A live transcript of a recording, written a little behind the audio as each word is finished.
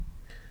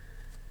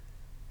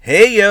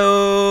Hey yo,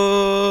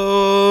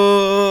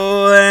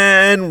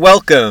 and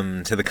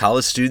welcome to the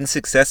College Student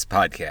Success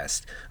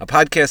Podcast, a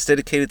podcast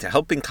dedicated to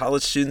helping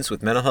college students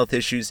with mental health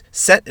issues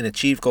set and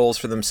achieve goals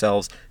for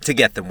themselves to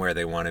get them where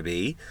they want to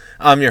be.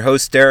 I'm your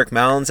host, Derek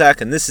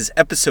Malinzak, and this is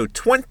episode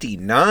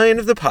 29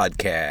 of the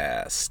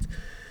podcast.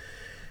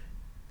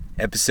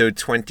 Episode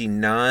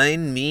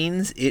 29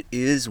 means it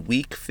is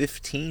week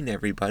 15,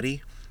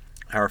 everybody,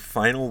 our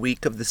final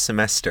week of the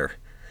semester.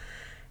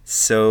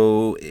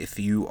 So if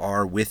you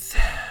are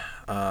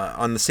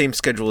on the same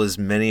schedule as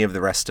many of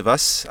the rest of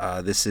us,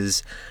 this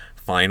is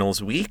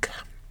finals week.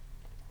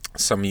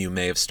 Some of you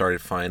may have started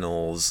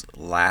finals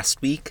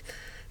last week.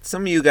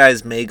 Some of you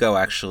guys may go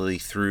actually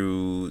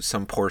through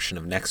some portion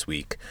of next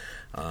week.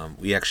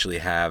 We actually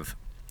have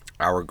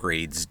our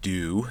grades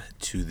due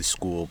to the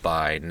school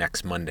by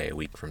next Monday, a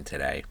week from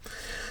today.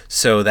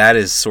 So that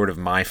is sort of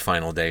my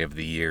final day of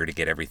the year to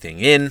get everything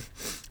in.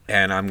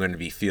 And I'm going to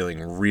be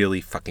feeling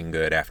really fucking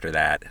good after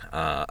that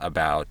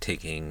about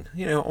taking,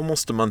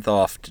 almost a month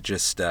off to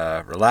just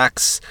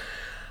relax.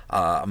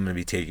 I'm going to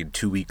be taking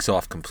 2 weeks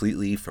off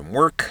completely from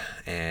work.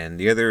 And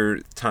the other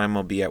time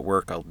I'll be at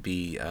work, I'll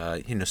be,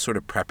 sort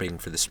of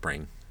prepping for the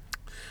spring.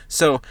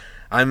 So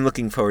I'm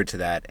looking forward to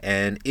that.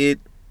 And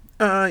it,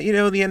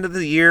 the end of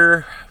the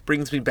year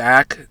brings me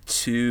back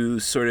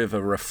to sort of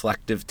a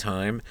reflective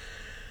time.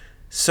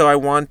 So I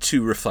want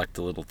to reflect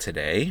a little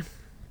today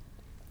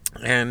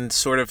and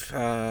sort of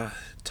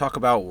talk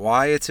about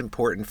why it's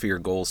important for your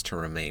goals to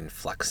remain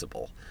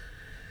flexible.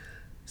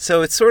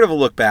 So it's sort of a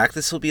look back.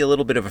 This will be a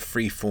little bit of a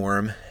free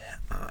form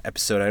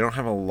episode. I don't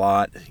have a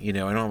lot, I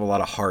don't have a lot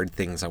of hard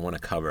things I want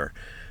to cover.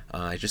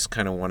 I just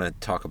kind of want to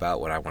talk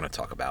about what I want to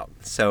talk about.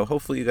 So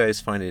hopefully you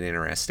guys find it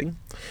interesting.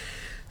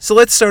 So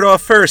let's start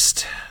off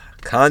first.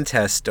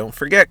 Contest. Don't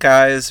forget,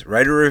 guys.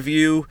 Write a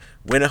review.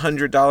 Win a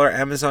 $100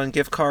 Amazon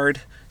gift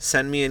card.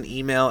 Send me an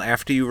email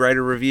after you write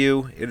a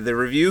review. The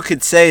review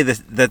could say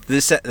that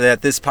this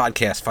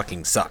podcast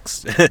fucking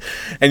sucks,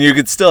 and you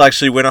could still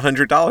actually win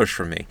 $100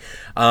 from me.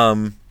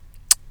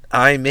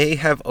 I may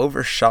have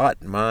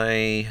overshot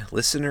my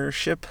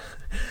listenership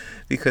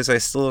because I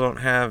still don't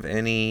have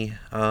any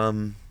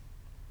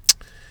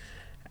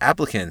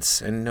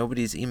applicants, and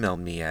nobody's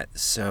emailed me yet.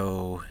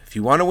 So if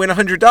you want to win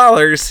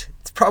 $100,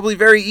 it's probably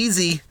very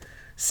easy.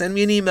 Send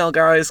me an email,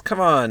 guys.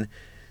 Come on.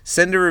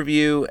 Send a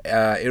review.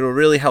 It'll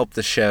really help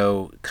the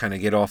show kind of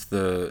get off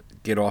the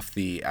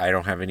I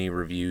don't have any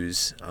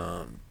reviews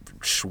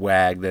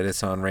swag that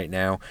it's on right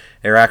now.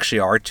 There actually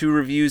are 2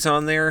 reviews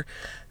on there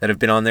that have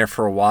been on there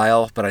for a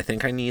while, but I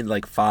think I need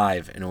like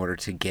 5 in order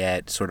to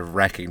get sort of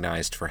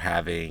recognized for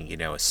having,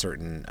 a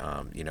certain,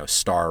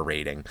 star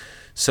rating.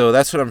 So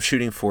that's what I'm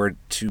shooting for,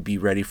 to be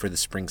ready for the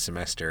spring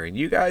semester, and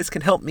you guys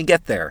can help me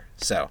get there.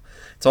 So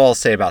that's all I'll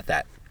say about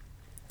that.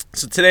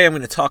 So today I'm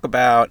going to talk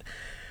about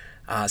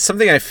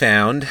something I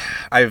found.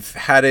 I've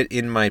had it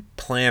in my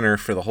planner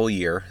for the whole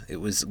year. It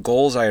was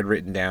goals I had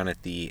written down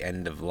at the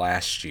end of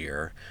last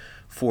year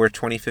for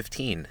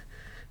 2015.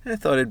 And I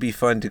thought it'd be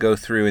fun to go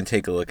through and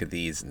take a look at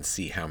these and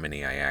see how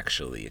many I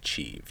actually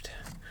achieved.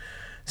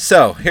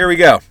 So, here we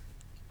go.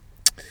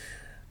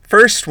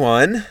 First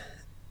one,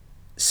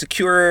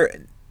 secure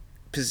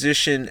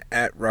position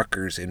at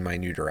Rutgers in my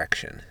new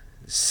direction.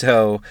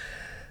 So,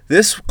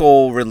 this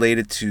goal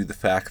related to the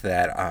fact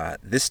that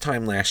this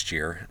time last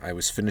year, I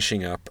was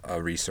finishing up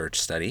a research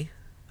study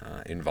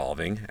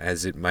involving,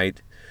 as it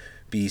might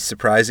be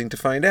surprising to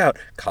find out,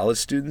 college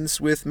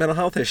students with mental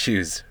health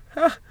issues.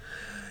 Huh.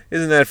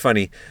 Isn't that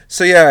funny?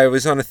 So yeah, I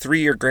was on a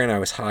 3-year grant. I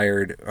was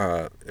hired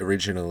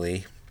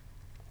originally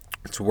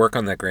to work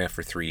on that grant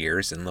for 3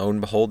 years, and lo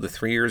and behold, the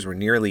 3 years were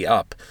nearly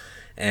up,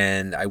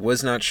 and I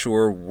was not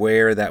sure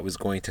where that was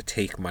going to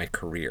take my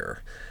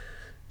career.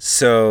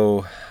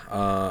 So,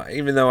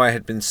 even though I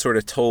had been sort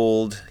of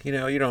told, you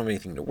don't have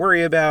anything to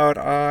worry about,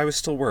 I was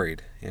still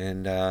worried.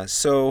 And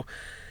so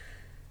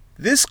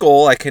this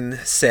goal, I can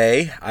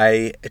say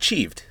I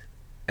achieved,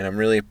 and I'm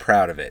really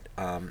proud of it.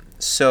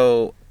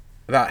 So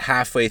about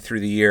halfway through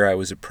the year, I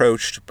was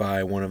approached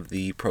by one of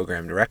the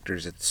program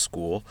directors at the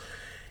school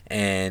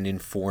and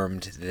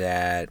informed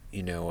that,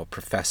 a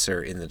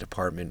professor in the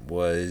department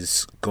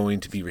was going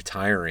to be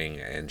retiring,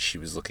 and she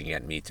was looking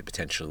at me to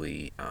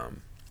potentially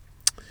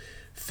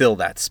fill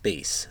that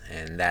space,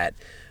 and that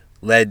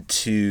led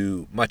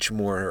to much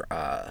more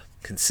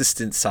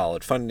consistent,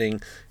 solid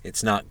funding.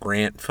 It's not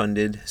grant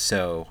funded,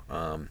 so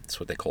it's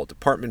what they call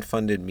department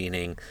funded,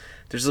 meaning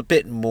there's a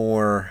bit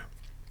more,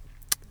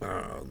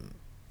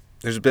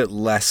 there's a bit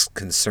less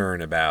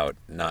concern about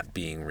not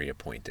being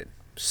reappointed.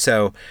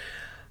 So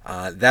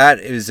that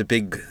is a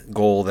big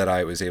goal that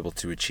I was able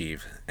to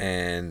achieve,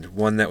 and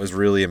one that was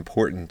really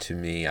important to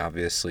me,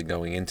 obviously,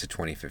 going into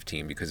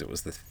 2015, because it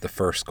was the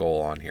first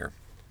goal on here.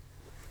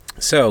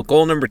 So,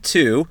 goal number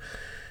 2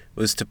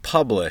 was to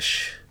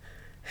publish,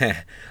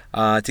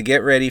 to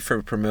get ready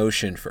for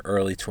promotion for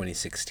early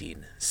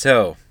 2016.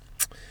 So,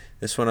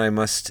 this one I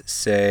must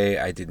say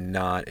I did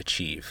not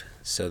achieve.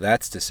 So,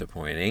 that's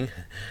disappointing.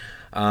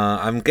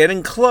 I'm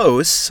getting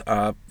close.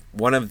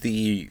 one of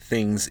the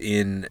things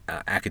in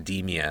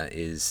academia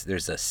is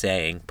there's a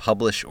saying,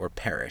 publish or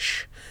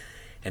perish.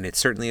 And it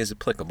certainly is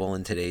applicable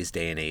in today's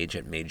day and age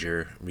at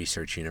major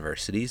research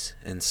universities.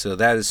 And so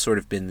that has sort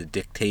of been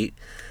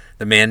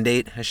the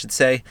mandate, I should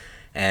say.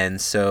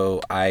 And so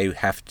I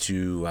have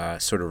to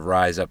sort of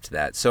rise up to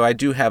that. So I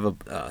do have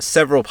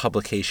several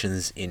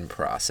publications in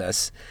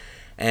process.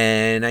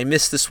 And I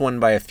missed this one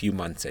by a few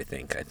months, I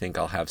think. I think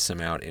I'll have some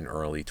out in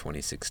early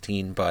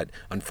 2016. But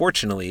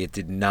unfortunately, it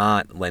did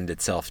not lend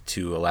itself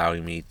to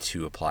allowing me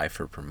to apply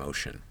for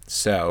promotion.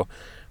 So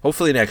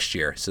hopefully next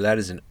year. So that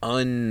is an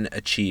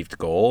unachieved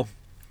goal.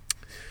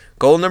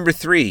 Goal number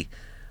 3,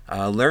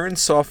 learn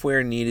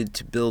software needed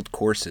to build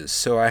courses.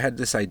 So I had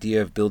this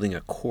idea of building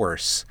a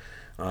course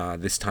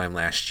this time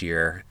last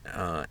year.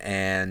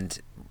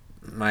 And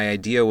my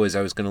idea was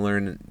I was going to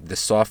learn the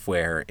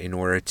software in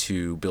order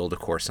to build a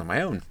course on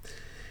my own.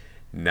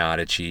 Not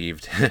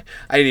achieved.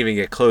 I didn't even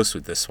get close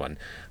with this one.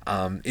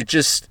 It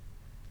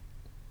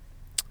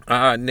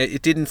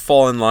didn't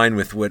fall in line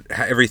with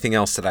everything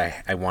else that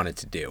I wanted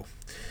to do.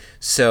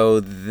 So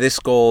this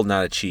goal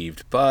not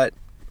achieved, but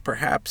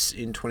perhaps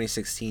in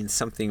 2016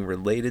 something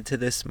related to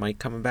this might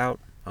come about,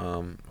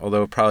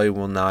 although it probably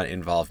will not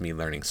involve me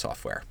learning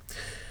software.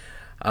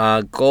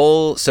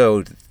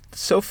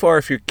 So far,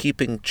 if you're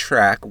keeping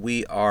track,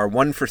 we are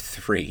 1 for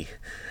 3.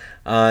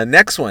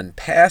 Next one,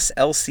 pass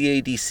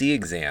LCADC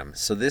exam.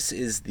 So this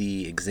is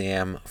the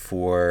exam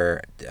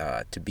for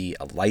to be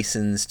a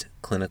licensed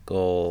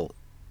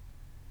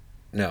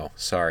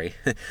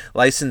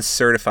licensed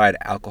certified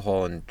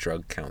alcohol and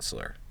drug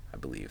counselor, I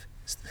believe.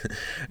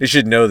 I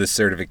should know the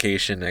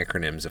certification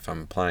acronyms if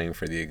I'm applying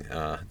for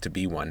to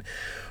be one.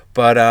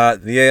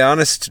 But the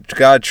honest to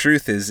God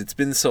truth is it's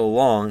been so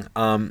long.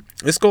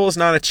 This goal is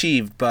not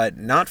achieved, but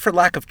not for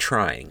lack of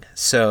trying.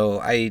 So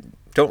I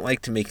don't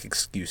like to make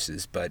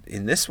excuses, but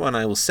in this one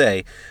I will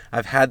say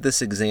I've had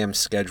this exam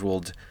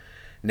scheduled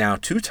now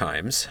 2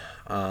 times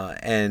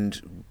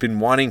and been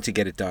wanting to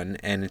get it done,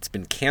 and it's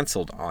been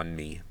canceled on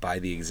me by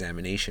the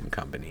examination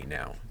company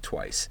now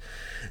twice.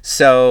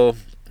 So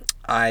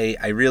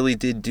I really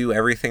did do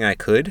everything I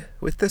could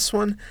with this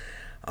one.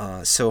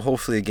 So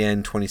hopefully,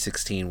 again,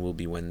 2016 will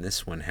be when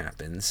this one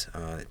happens.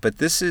 But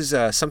this is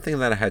something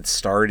that I had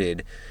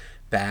started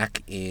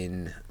back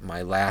in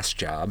my last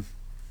job.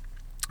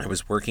 I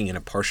was working in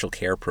a partial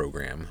care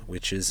program,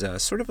 which is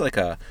sort of like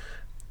a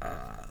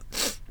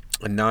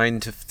 9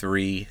 to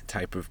 3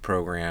 type of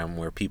program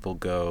where people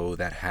go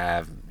that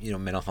have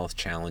mental health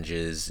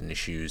challenges and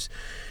issues,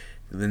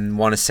 then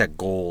want to set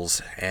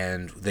goals,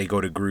 and they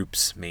go to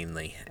groups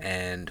mainly.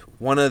 And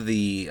one of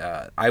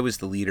I was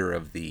the leader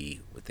of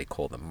what they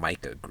call the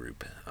MICA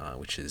group,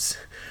 which is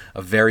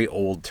a very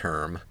old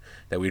term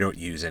that we don't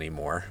use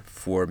anymore,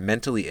 for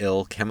mentally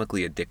ill,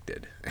 chemically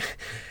addicted.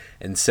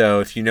 And so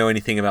if you know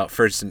anything about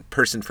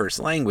person first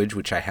language,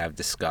 which I have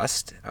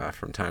discussed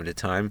from time to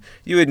time,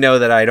 you would know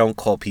that I don't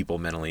call people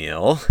mentally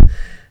ill,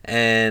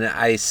 and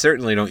I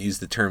certainly don't use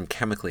the term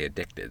chemically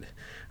addicted.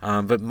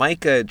 But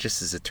MICA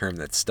just is a term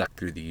that's stuck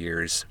through the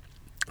years.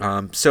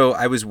 So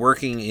I was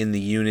working in the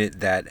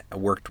unit that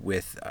worked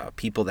with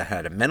people that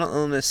had a mental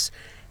illness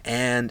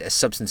and a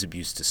substance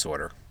abuse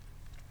disorder.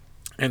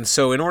 And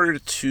so in order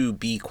to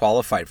be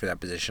qualified for that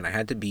position, I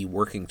had to be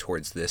working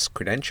towards this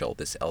credential,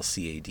 this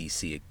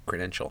LCADC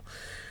credential.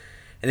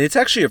 And it's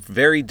actually a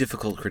very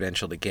difficult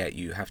credential to get.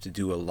 You have to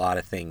do a lot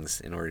of things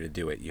in order to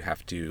do it. You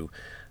have to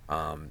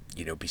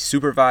be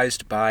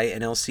supervised by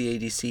an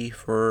LCADC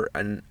for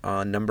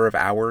a number of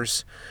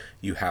hours.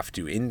 You have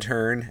to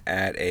intern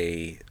at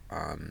a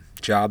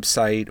job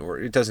site, or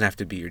it doesn't have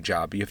to be your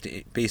job. You have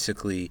to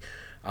basically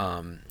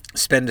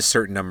spend a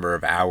certain number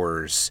of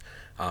hours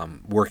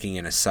working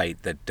in a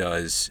site that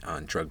does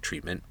drug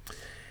treatment.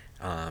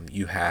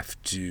 You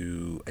have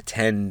to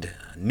attend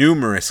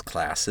numerous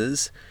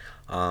classes.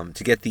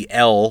 To get the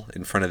L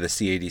in front of the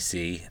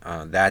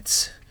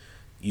CADC,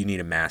 you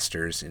need a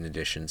master's in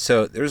addition.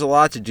 So there's a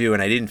lot to do,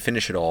 and I didn't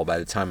finish it all by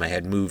the time I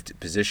had moved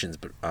positions.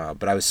 But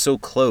I was so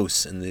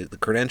close, and the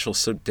credential's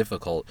so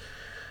difficult.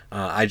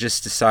 I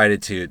just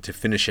decided to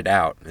finish it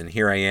out, and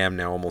here I am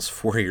now, almost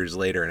 4 years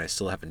later, and I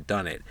still haven't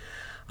done it.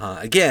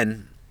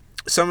 Again,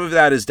 some of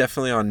that is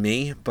definitely on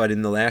me, but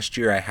in the last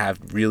year I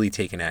have really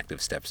taken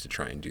active steps to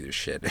try and do this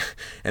shit,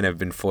 and I've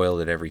been foiled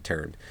at every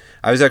turn.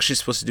 I was actually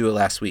supposed to do it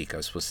last week. I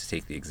was supposed to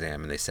take the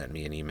exam, and they sent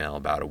me an email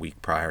about a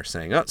week prior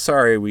saying, "Oh,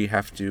 sorry, we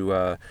have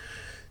to,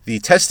 the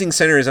testing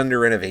center is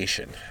under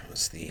renovation,"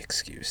 was the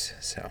excuse.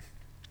 So,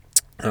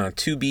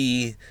 to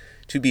be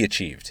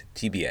achieved,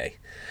 TBA.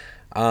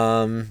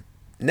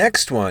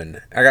 Next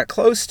one, I got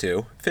close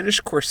to,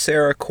 finish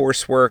Coursera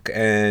coursework,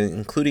 and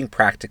including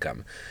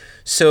practicum.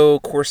 So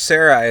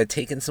Coursera, I had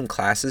taken some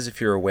classes, if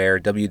you're aware,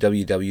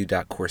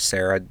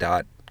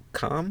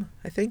 www.coursera.com,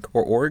 I think,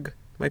 or org,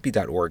 might be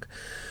 .org.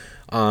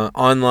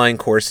 Online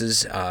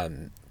courses.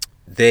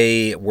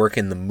 They work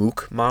in the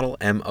MOOC model,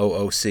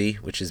 MOOC,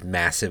 which is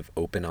massive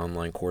open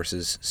online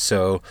courses.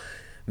 So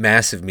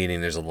Massive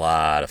meaning there's a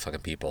lot of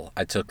fucking people.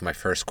 I took my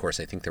first course.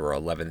 I think there were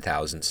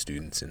 11,000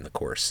 students in the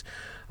course,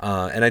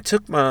 and I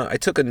took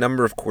a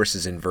number of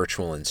courses in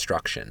virtual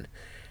instruction,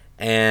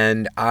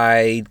 and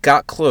I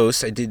got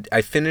close.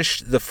 I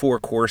finished the 4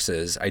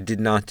 courses. I did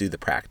not do the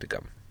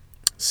practicum,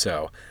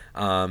 so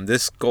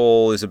this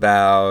goal is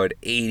about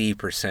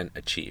 80%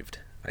 achieved,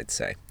 I'd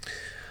say.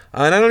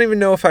 And I don't even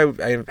know if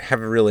I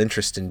have a real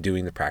interest in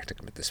doing the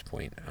practicum at this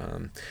point.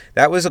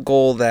 That was a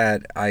goal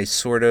that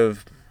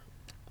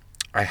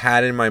I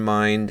had in my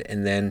mind,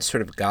 and then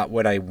sort of got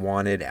what I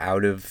wanted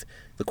out of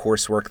the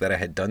coursework that I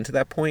had done to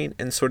that point,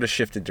 and sort of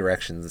shifted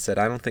directions and said,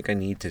 I don't think I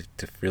need to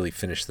really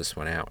finish this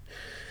one out.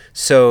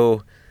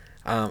 So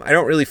I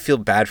don't really feel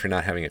bad for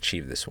not having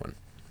achieved this one.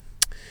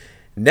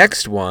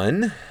 Next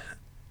one,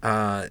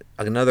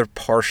 another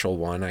partial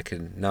one I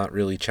could not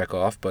really check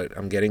off, but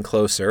I'm getting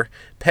closer.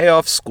 Pay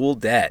off school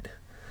debt.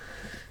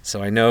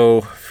 So I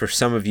know for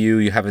some of you,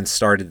 you haven't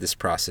started this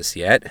process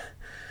yet.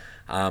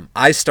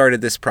 I started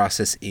this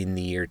process in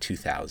the year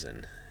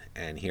 2000,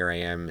 and here I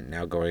am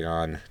now going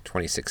on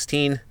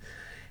 2016,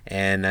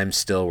 and I'm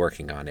still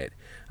working on it.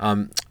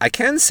 I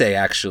can say,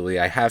 actually,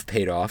 I have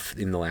paid off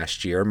in the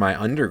last year my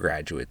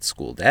undergraduate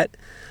school debt.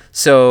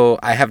 So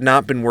I have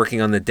not been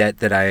working on the debt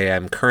that I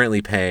am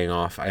currently paying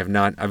off.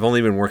 I've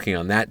only been working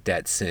on that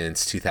debt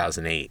since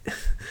 2008.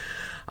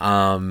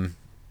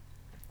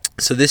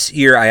 So this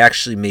year I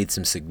actually made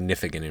some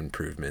significant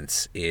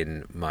improvements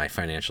in my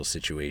financial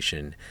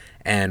situation,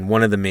 and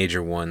one of the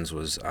major ones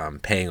was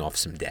paying off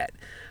some debt.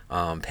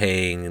 We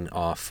paid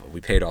off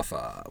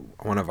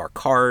one of our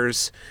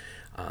cars.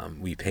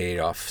 We paid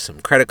off some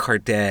credit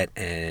card debt,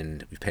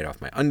 and we paid off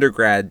my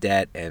undergrad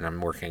debt, and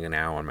I'm working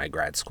now on my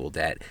grad school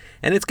debt,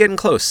 and it's getting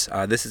close.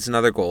 This is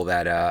another goal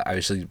that I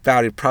was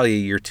probably a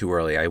year too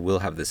early. I will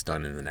have this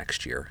done in the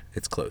next year.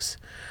 It's close.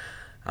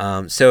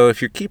 So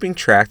if you're keeping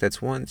track,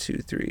 that's 1, 2,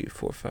 3,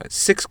 4, 5,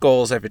 6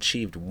 goals. I've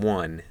achieved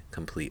 1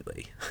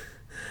 completely.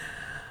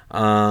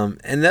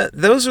 And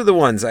those are the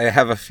ones. I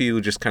have a few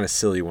just kind of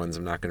silly ones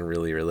I'm not going to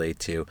really relate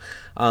to.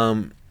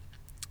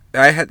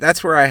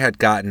 That's where I had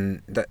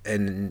gotten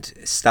and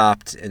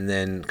stopped, and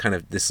then kind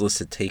of this list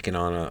had taken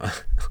on a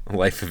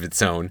life of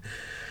its own,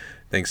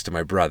 thanks to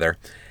my brother.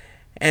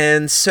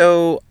 And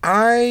so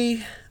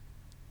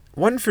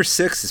 1 for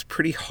 6 is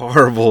pretty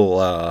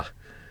horrible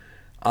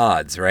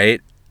odds, right?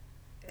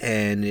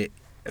 And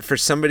for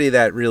somebody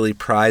that really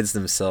prides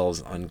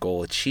themselves on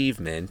goal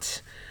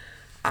achievement,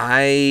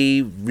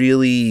 I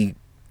really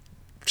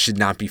should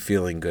not be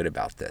feeling good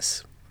about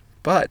this,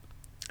 but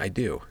I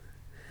do.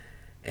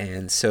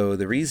 And so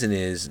the reason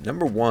is,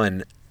 number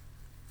one,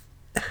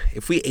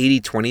 if we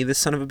 80-20 this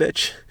son of a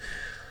bitch,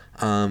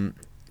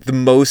 the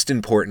most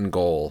important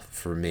goal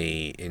for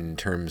me in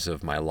terms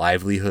of my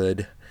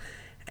livelihood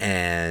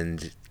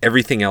and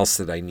everything else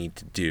that I need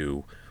to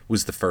do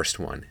was the first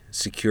one,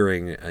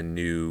 securing a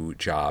new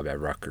job at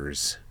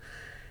Rutgers.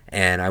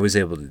 And I was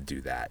able to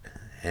do that.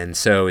 And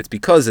so it's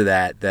because of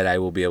that I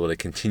will be able to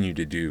continue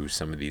to do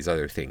some of these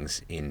other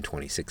things in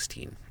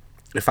 2016.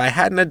 If I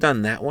hadn't have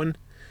done that one,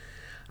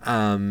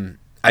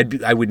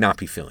 I would not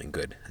be feeling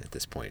good at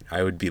this point.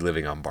 I would be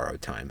living on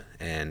borrowed time,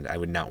 and I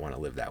would not want to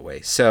live that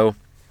way. So,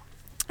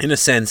 in a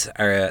sense,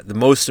 the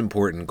most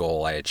important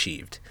goal I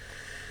achieved.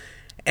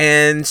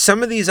 And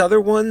some of these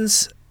other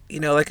ones,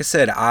 like I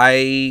said,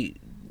 I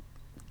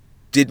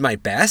did my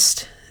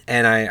best,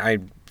 and I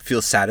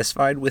feel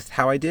satisfied with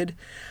how I did.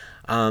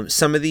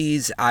 Some of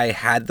these, I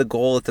had the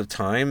goal at the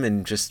time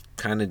and just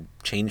kind of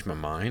changed my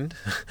mind.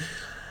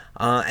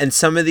 And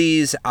some of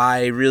these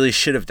I really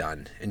should have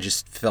done and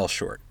just fell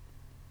short.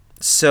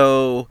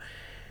 So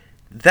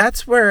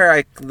that's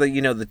where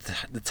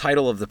the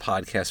title of the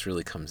podcast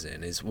really comes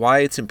in, is why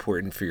it's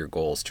important for your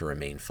goals to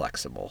remain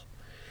flexible.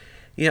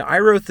 I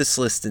wrote this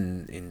list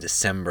in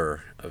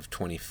December of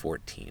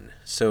 2014.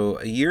 So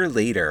a year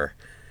later,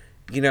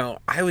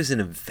 I was in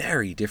a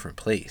very different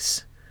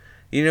place.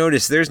 You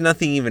notice there's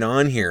nothing even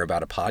on here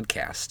about a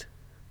podcast.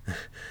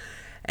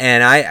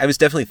 And I was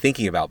definitely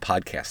thinking about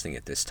podcasting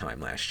at this time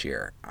last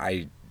year.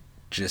 I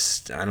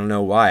don't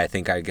know why.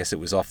 I guess it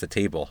was off the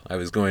table. I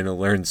was going to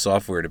learn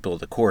software to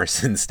build a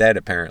course instead,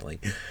 apparently.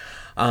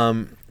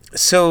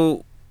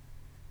 So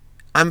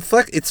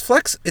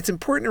it's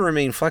important to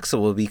remain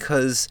flexible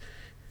because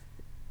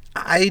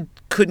I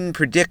couldn't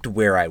predict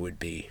where I would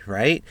be,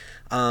 right?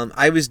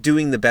 I was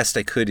doing the best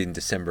I could in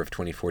December of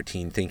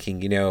 2014,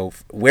 thinking,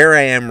 where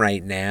I am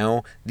right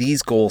now,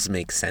 these goals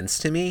make sense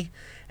to me,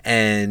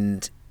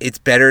 and it's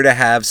better to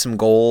have some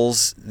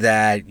goals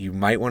that you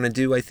might want to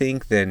do, I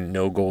think, than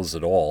no goals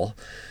at all.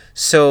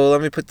 So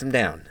let me put them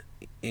down,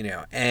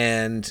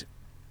 and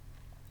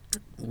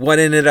what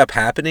ended up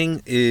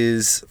happening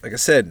is, like I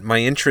said, my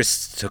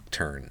interests took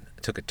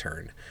a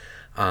turn.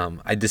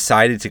 I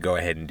decided to go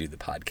ahead and do the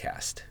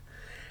podcast.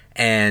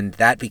 And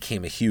that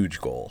became a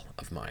huge goal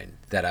of mine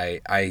that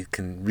I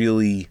can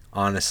really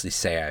honestly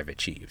say I've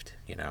achieved.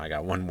 I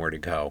got 1 more to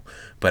go,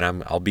 but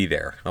I'll be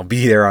there. I'll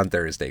be there on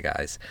Thursday,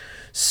 guys.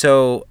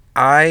 So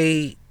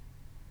if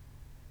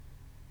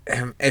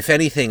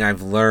anything,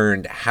 I've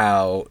learned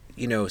how,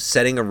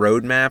 setting a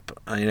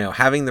roadmap,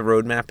 having the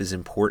roadmap is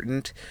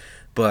important,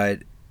 but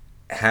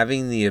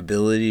having the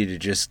ability to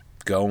just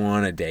go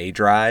on a day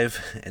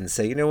drive and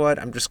say, you know what,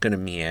 I'm just going to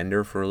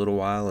meander for a little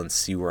while and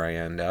see where I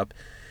end up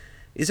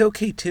is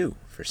okay too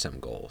for some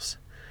goals.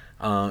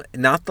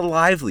 Not the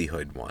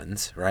livelihood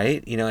ones,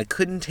 right? I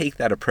couldn't take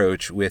that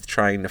approach with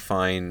trying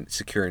to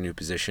secure a new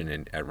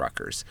position at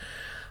Rutgers.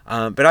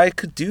 But I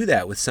could do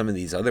that with some of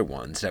these other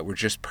ones that were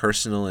just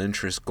personal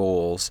interest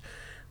goals,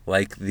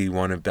 like the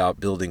one about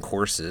building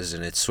courses,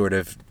 and it sort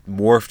of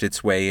morphed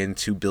its way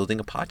into building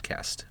a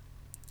podcast.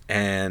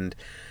 And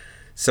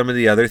some of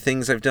the other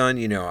things I've done,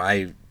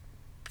 I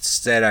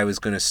said I was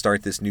going to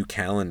start this new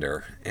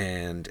calendar,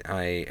 and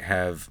I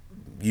have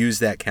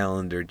used that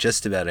calendar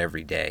just about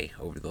every day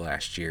over the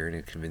last year, and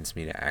it convinced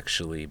me to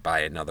actually buy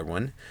another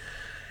one.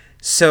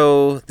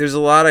 So there's a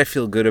lot I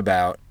feel good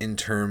about in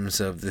terms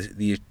of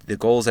the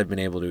goals I've been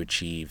able to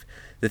achieve.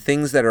 The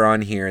things that are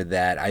on here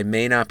that I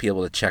may not be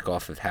able to check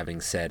off of having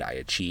said I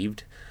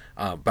achieved,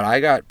 but I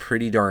got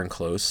pretty darn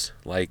close,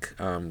 like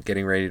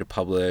getting ready to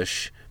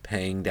publish,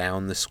 paying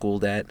down the school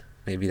debt.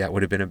 Maybe that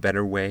would have been a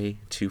better way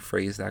to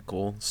phrase that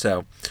goal.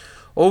 So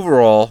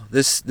overall,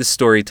 this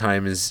story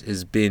time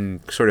has been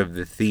sort of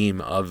the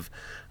theme of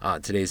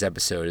today's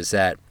episode, is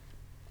that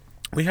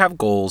we have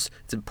goals.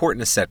 It's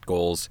important to set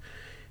goals.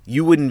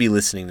 You wouldn't be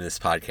listening to this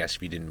podcast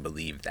if you didn't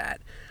believe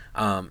that.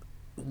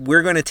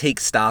 We're going to take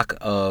stock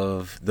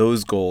of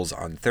those goals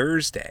on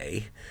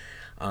Thursday,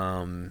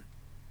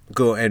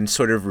 go and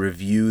sort of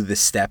review the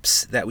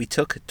steps that we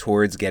took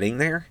towards getting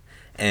there,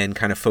 and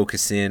kind of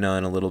focus in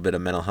on a little bit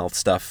of mental health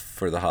stuff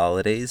for the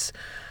holidays.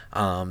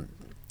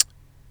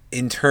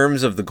 In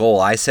terms of the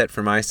goal I set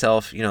for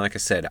myself, like I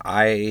said,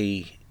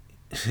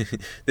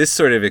 this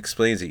sort of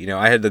explains it.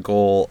 I had the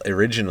goal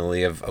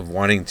originally of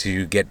wanting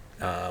to get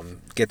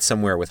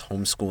somewhere with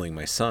homeschooling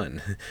my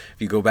son. If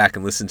you go back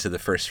and listen to the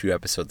first few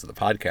episodes of the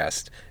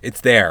podcast, it's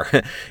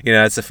there.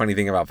 That's the funny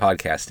thing about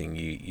podcasting.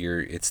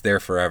 It's there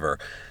forever.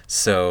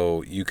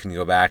 So you can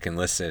go back and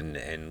listen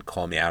and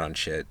call me out on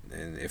shit,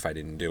 and if I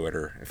didn't do it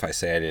or if I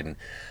say I didn't.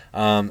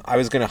 I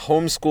was going to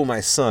homeschool my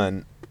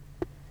son,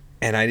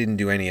 and I didn't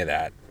do any of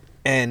that.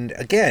 And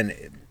again,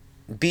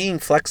 being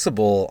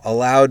flexible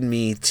allowed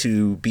me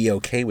to be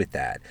okay with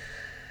that.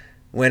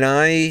 When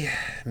I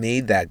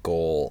made that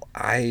goal,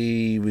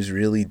 I was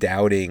really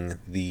doubting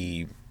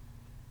the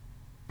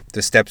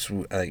steps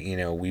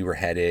we were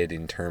headed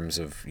in terms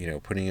of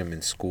putting him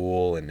in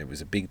school, and it was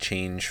a big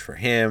change for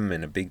him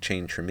and a big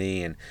change for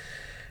me. And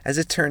as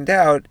it turned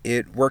out,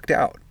 it worked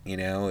out.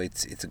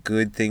 It's a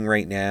good thing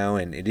right now,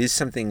 and it is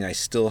something I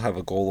still have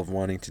a goal of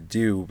wanting to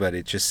do, but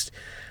it just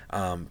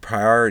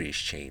priorities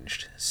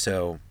changed.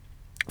 So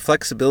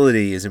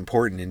flexibility is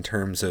important in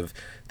terms of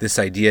this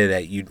idea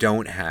that you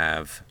don't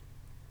have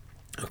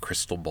a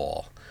crystal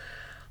ball.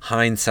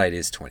 Hindsight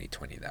is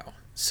 20/20 though.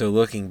 So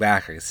looking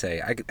back, I could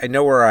say I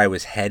know where I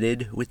was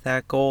headed with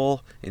that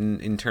goal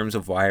in terms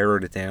of why I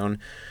wrote it down,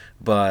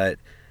 but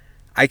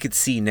I could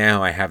see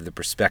now I have the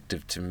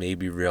perspective to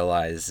maybe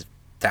realize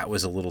that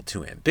was a little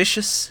too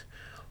ambitious,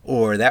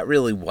 or that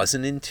really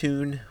wasn't in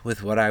tune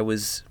with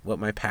what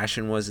my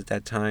passion was at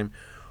that time,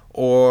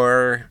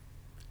 or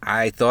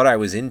I thought I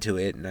was into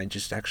it and I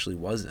just actually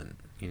wasn't,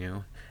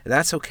 and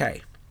that's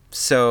okay.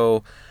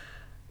 So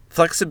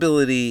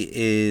flexibility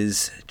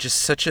is just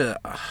such a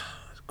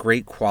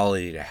great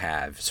quality to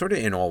have, sort of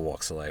in all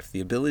walks of life.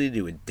 The ability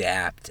to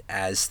adapt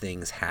as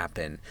things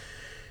happen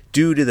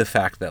due to the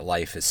fact that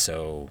life is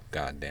so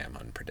goddamn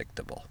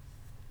unpredictable.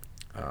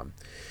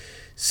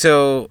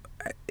 So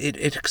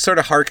it sort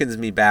of harkens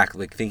me back,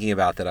 like thinking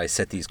about that I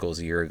set these goals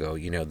a year ago,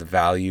 the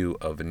value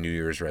of a New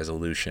Year's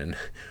resolution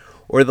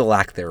or the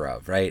lack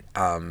thereof, right?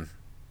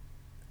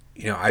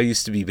 I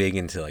used to be big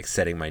into like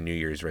setting my New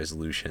Year's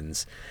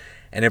resolutions,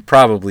 and it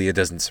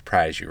doesn't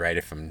surprise you, right,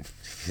 if I'm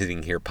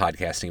sitting here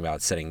podcasting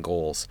about setting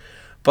goals.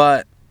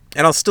 And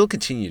I'll still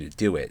continue to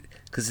do it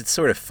because it's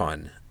sort of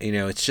fun.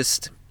 It's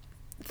just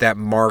that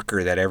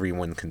marker that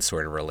everyone can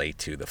sort of relate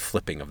to, the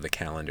flipping of the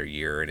calendar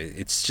year. And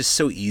it's just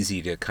so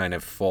easy to kind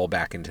of fall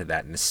back into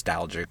that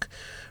nostalgic,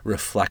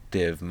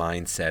 reflective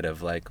mindset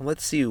of like,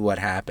 let's see what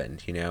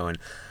happened, and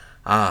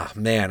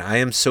man, I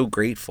am so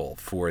grateful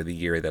for the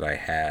year that I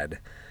had.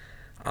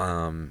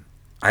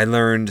 I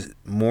learned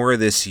more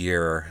this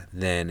year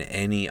than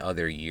any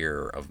other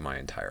year of my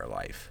entire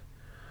life.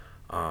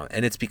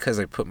 And it's because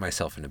I put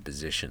myself in a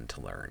position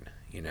to learn,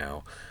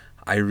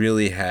 I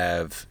really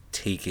have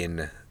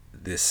taken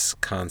this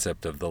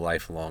concept of the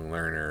lifelong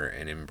learner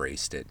and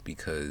embraced it,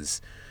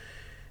 because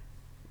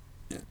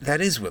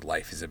that is what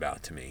life is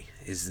about to me,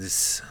 is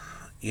this,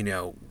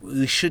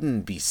 we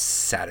shouldn't be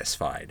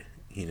satisfied,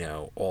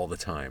 all the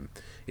time.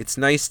 It's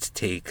nice to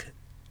take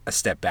a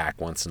step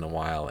back once in a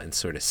while and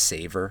sort of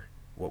savor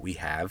what we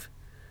have.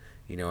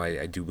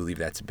 I do believe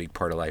that's a big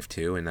part of life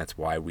too, and that's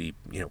why we,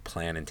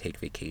 plan and take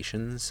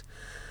vacations.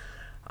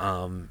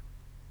 But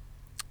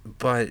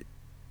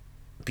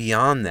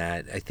beyond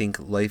that, I think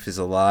life is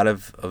a lot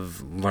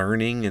of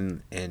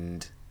learning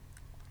and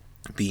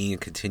being a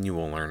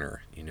continual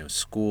learner.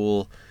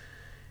 School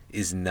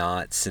is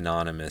not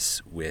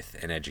synonymous with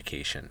an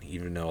education,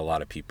 even though a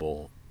lot of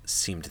people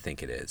seem to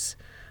think it is.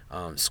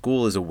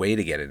 School is a way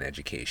to get an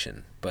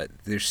education, but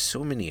there's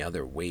so many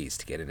other ways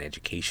to get an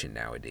education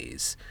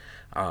nowadays.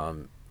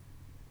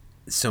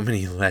 So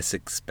many less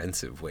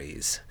expensive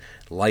ways,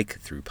 like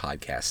through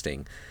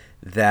podcasting,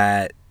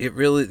 that you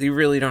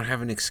really don't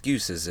have an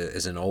excuse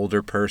as an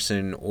older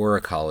person or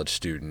a college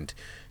student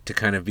to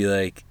kind of be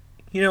like,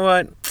 you know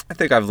what, I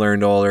think I've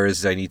learned all there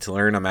is I need to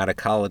learn. I'm out of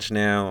college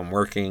now. I'm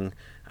working.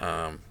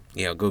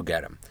 Go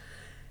get them.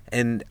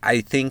 And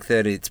I think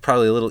that it's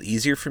probably a little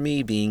easier for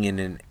me being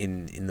in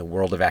the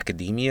world of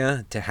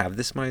academia to have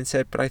this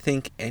mindset. But I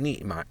think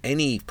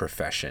any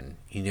profession,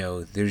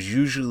 there's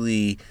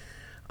usually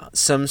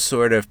some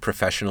sort of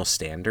professional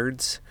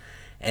standards.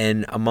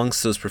 And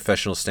amongst those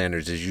professional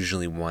standards is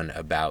usually one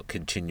about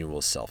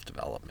continual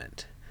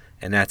self-development.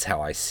 And that's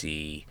how I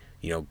see,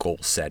 goal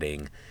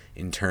setting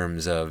in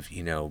terms of,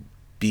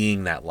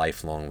 being that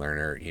lifelong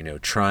learner,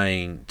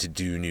 trying to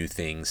do new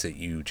things that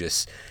you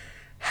just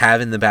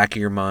have in the back of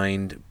your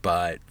mind,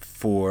 but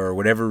for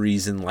whatever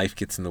reason, life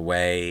gets in the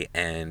way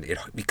and it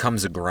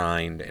becomes a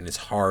grind, and it's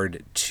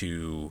hard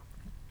to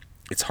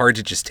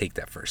just take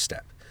that first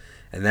step.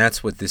 And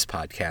that's what this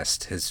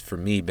podcast has, for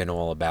me, been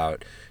all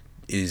about,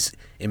 is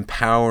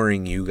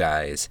empowering you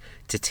guys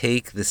to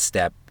take the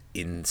step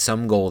in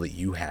some goal that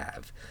you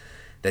have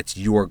that's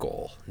your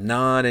goal,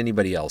 not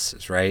anybody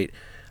else's, right?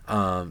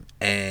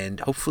 And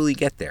hopefully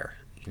get there.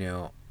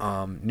 New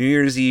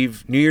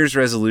Year's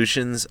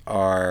resolutions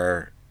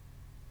are,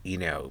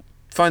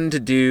 fun to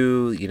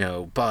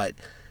do, but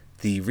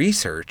the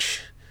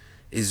research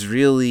is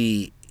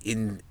really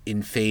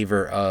in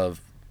favor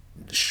of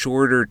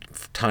shorter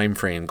time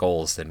frame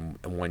goals than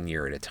 1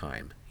 year at a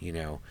time.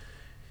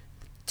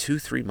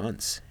 2-3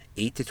 months,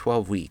 8 to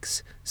 12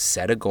 weeks.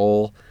 Set a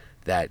goal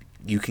that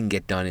you can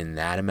get done in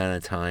that amount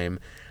of time,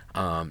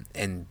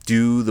 and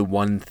do the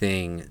one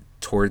thing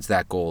towards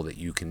that goal that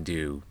you can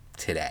do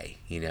today,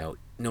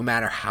 no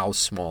matter how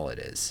small it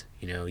is.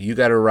 You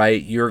got to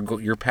write,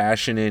 you're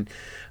passionate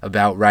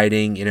about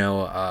writing,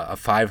 a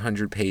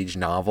 500-page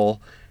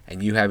novel,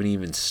 and you haven't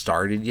even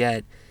started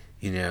yet.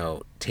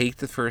 Take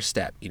the first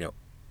step,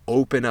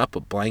 open up a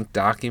blank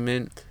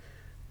document,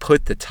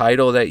 put the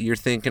title that you're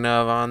thinking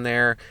of on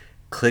there,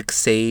 click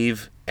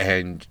save,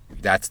 and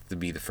that's to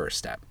be the first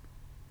step,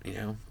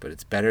 but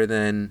it's better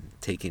than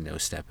taking no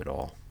step at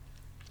all.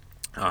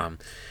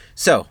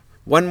 So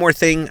one more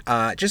thing,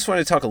 just want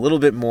to talk a little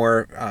bit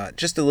more,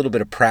 just a little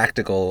bit of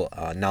practical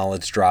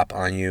knowledge drop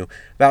on you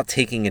about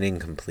taking an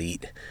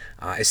incomplete.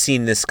 I've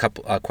seen this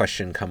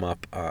question come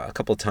up a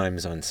couple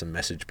times on some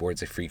message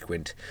boards I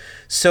frequent.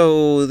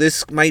 So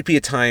this might be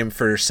a time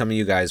for some of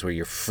you guys where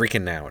you're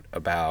freaking out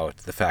about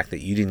the fact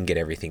that you didn't get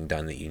everything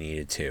done that you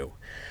needed to.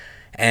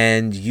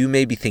 And you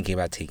may be thinking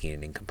about taking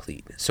an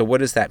incomplete. So what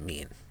does that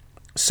mean?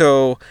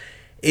 So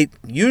it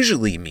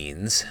usually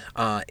means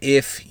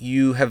if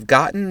you have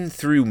gotten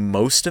through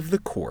most of the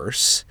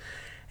course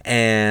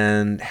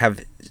and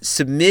have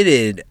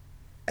submitted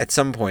at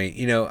some point,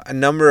 a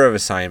number of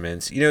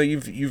assignments,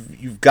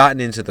 you've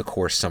gotten into the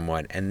course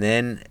somewhat and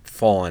then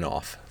fallen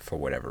off for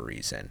whatever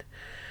reason.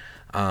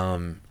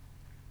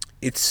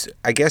 It's,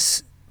 I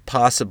guess,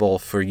 possible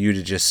for you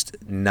to just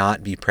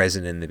not be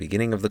present in the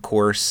beginning of the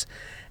course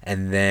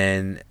and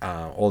then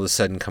all of a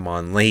sudden come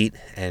on late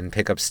and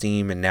pick up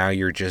steam, and now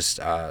you're just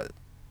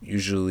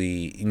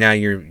usually now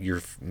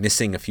you're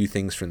missing a few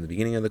things from the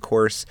beginning of the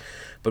course.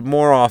 But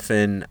more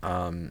often,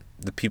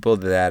 the people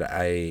that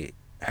I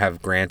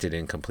have granted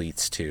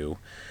incompletes to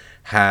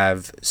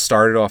have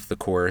started off the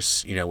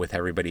course, with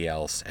everybody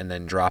else, and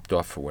then dropped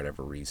off for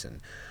whatever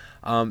reason.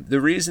 The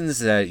reasons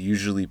that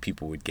usually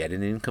people would get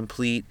an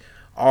incomplete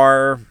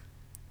are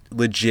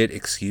legit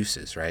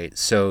excuses, right?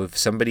 So if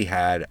somebody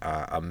had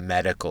a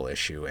medical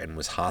issue and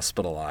was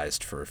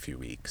hospitalized for a few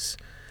weeks,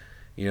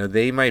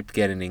 they might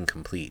get an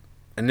incomplete.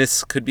 And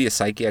this could be a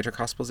psychiatric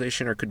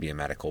hospitalization or it could be a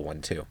medical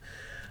one too.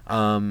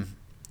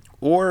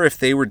 Or if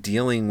they were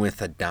dealing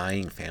with a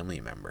dying family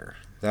member.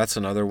 That's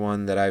another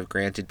one that I've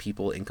granted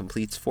people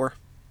incompletes for.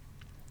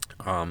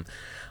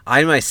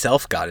 I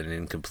myself got an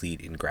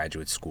incomplete in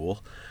graduate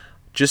school,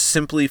 just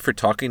simply for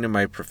talking to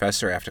my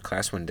professor after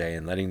class one day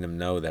and letting them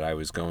know that I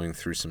was going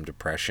through some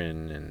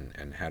depression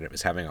and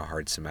was having a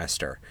hard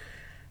semester.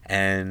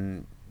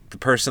 And the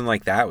person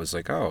like that was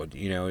like, oh,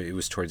 it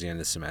was towards the end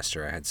of the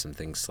semester. I had some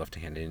things left to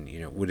hand in,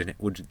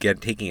 would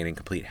taking an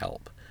incomplete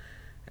help?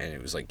 And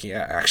it was like,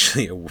 yeah,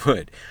 actually it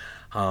would.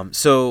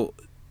 So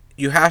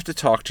you have to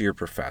talk to your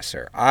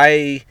professor.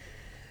 I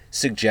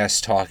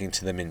suggest talking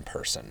to them in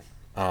person.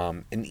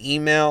 An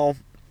email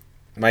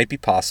might be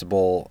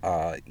possible,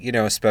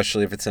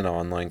 especially if it's an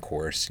online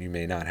course. You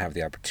may not have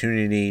the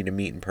opportunity to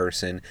meet in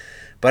person.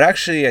 But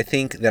actually, I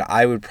think that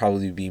I would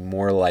probably be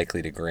more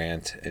likely to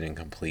grant an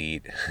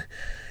incomplete.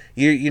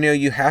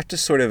 You have to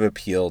sort of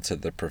appeal to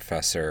the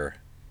professor.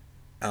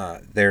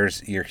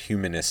 There's your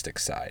humanistic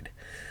side.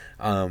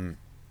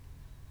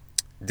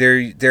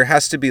 there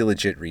has to be a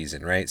legit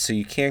reason, right? So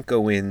you can't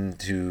go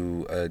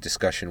into a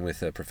discussion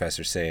with a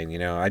professor saying,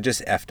 I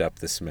just effed up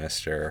this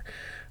semester.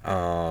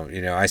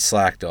 I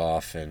slacked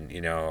off, and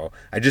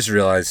I just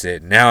realized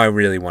it. Now I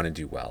really want to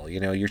do well.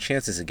 Your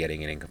chances of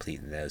getting it incomplete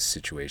in those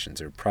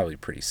situations are probably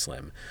pretty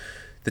slim.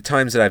 The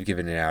times that I've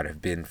given it out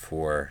have been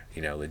for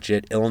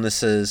legit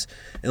illnesses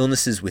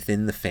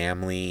within the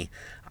family,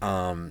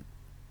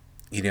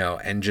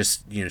 and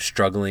just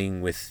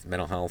struggling with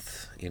mental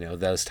health,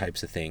 those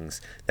types of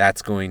things.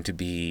 That's going to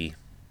be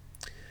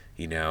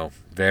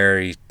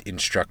very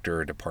instructor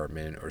or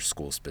department or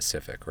school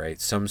specific, right?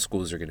 Some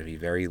schools are going to be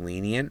very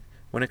lenient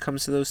when it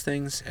comes to those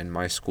things, and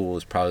my school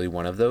is probably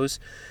one of those.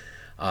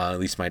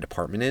 At least my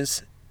department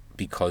is,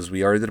 because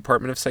we are the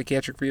Department of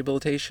Psychiatric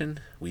Rehabilitation.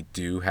 We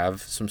do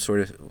have some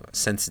sort of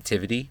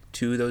sensitivity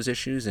to those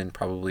issues and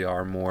probably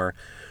are more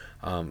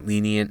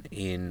lenient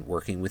in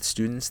working with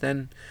students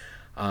then.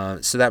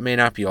 So that may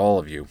not be all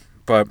of you,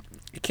 but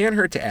it can't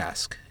hurt to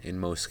ask in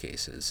most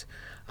cases.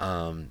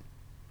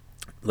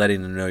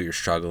 Letting them know you're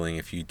struggling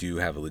if you do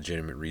have a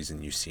legitimate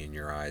reason you see in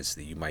your eyes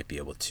that you might be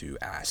able to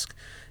ask.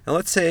 Now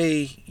let's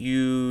say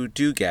you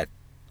do get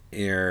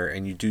here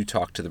and you do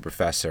talk to the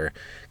professor.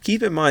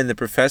 Keep in mind the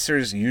professor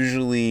is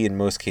usually in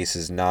most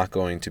cases not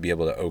going to be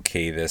able to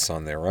okay this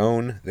on their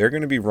own. They're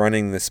going to be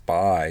running this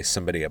by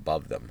somebody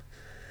above them.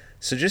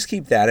 So just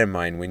keep that in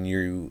mind when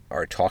you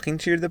are talking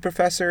to the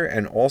professor,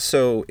 and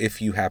also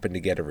if you happen to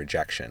get a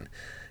rejection.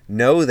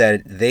 Know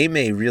that they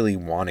may really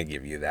want to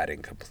give you that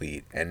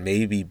incomplete, and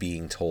maybe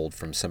being told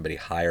from somebody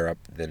higher up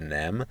than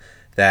them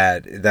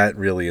that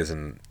really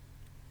isn't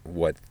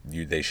what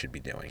they should be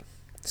doing.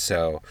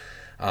 So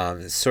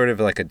it's sort of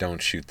like a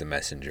don't shoot the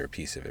messenger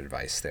piece of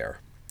advice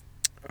there.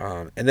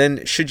 And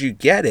then should you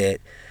get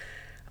it,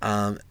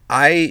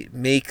 I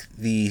make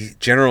the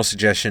general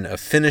suggestion of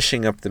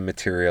finishing up the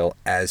material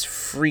as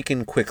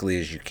freaking quickly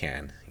as you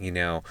can.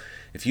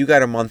 If you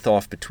got a month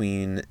off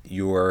between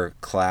your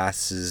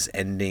classes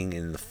ending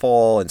in the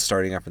fall and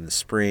starting up in the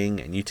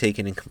spring, and you take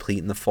it incomplete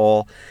in the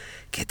fall,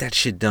 get that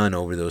shit done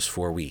over those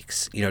 4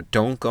 weeks.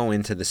 Don't go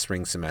into the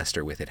spring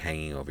semester with it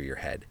hanging over your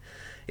head.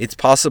 It's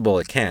possible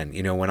it can.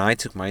 When I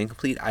took my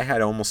incomplete, I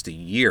had almost a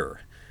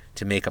year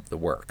to make up the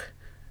work.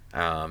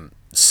 And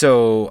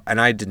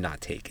I did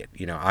not take it.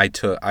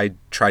 I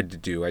tried to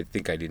do. I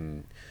think I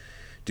didn't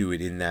do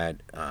it in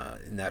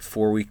that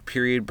 4 week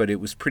period, but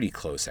it was pretty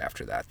close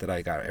after that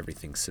I got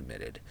everything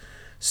submitted.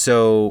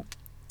 So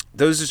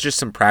those are just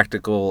some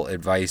practical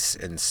advice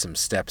and some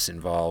steps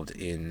involved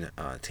in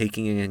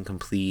taking it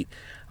incomplete.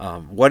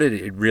 What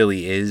it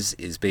really is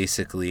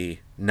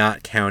basically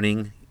not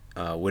counting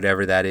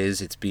whatever that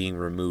is. It's being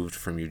removed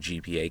from your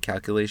GPA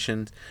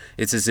calculation.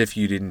 It's as if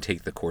you didn't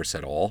take the course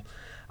at all.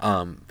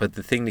 But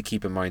the thing to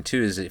keep in mind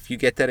too is if you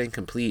get that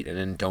incomplete and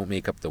then don't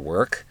make up the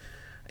work,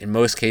 in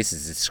most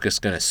cases it's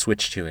just going to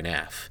switch to an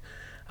F.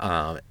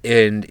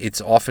 And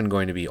it's often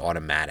going to be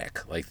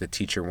automatic. Like the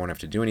teacher won't have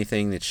to do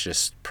anything. It's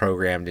just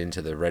programmed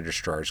into the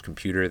registrar's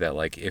computer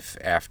that if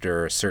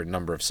after a certain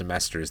number of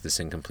semesters this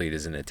incomplete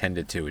isn't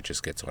attended to, it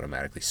just gets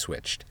automatically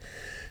switched.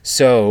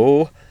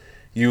 So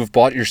you've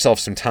bought yourself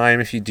some time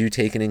if you do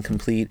take an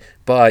incomplete,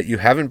 but you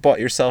haven't bought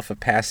yourself a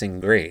passing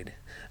grade.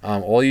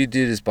 All you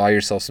did is buy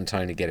yourself some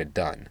time to get it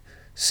done.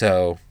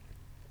 So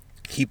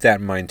keep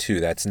that in mind too.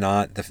 That's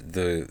not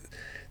the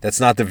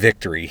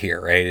victory here,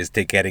 right? Is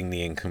getting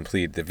the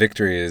incomplete. The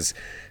victory is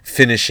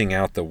finishing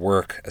out the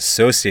work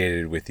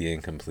associated with the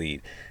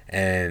incomplete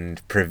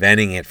and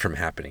preventing it from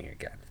happening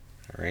again.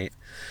 All right.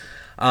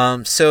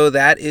 So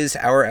that is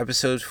our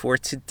episode for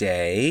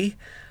today.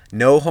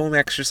 No home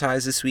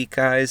exercise this week,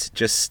 guys.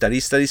 Just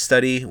study, study,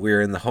 study.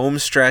 We're in the home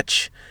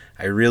stretch.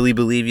 I really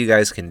believe you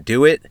guys can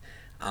do it.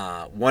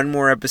 One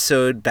more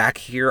episode back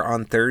here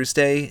on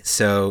Thursday.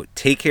 So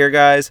take care,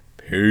 guys.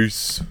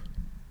 Peace.